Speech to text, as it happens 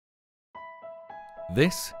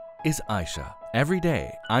This is Aisha. Every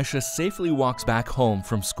day, Aisha safely walks back home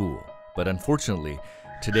from school. But unfortunately,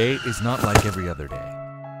 today is not like every other day.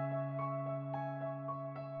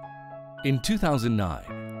 In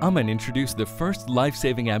 2009, Aman introduced the first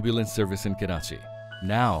life-saving ambulance service in Karachi.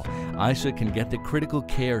 Now, Aisha can get the critical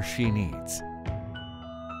care she needs.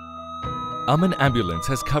 Aman Ambulance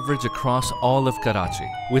has coverage across all of Karachi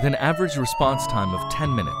with an average response time of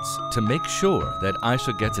 10 minutes to make sure that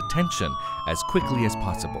Aisha gets attention as quickly as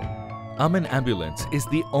possible. Aman Ambulance is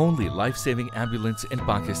the only life-saving ambulance in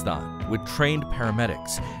Pakistan with trained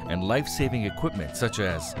paramedics and life-saving equipment such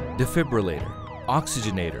as defibrillator,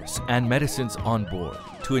 oxygenators, and medicines on board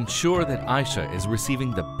to ensure that Aisha is receiving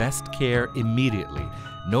the best care immediately,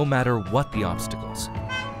 no matter what the obstacles.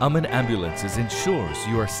 Aman Ambulances ensures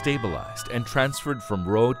you are stabilized and transferred from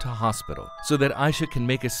road to hospital so that Aisha can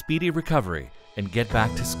make a speedy recovery and get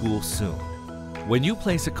back to school soon. When you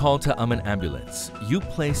place a call to Aman Ambulance, you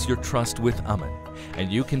place your trust with Aman,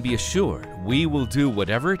 and you can be assured we will do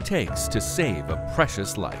whatever it takes to save a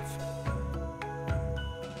precious life.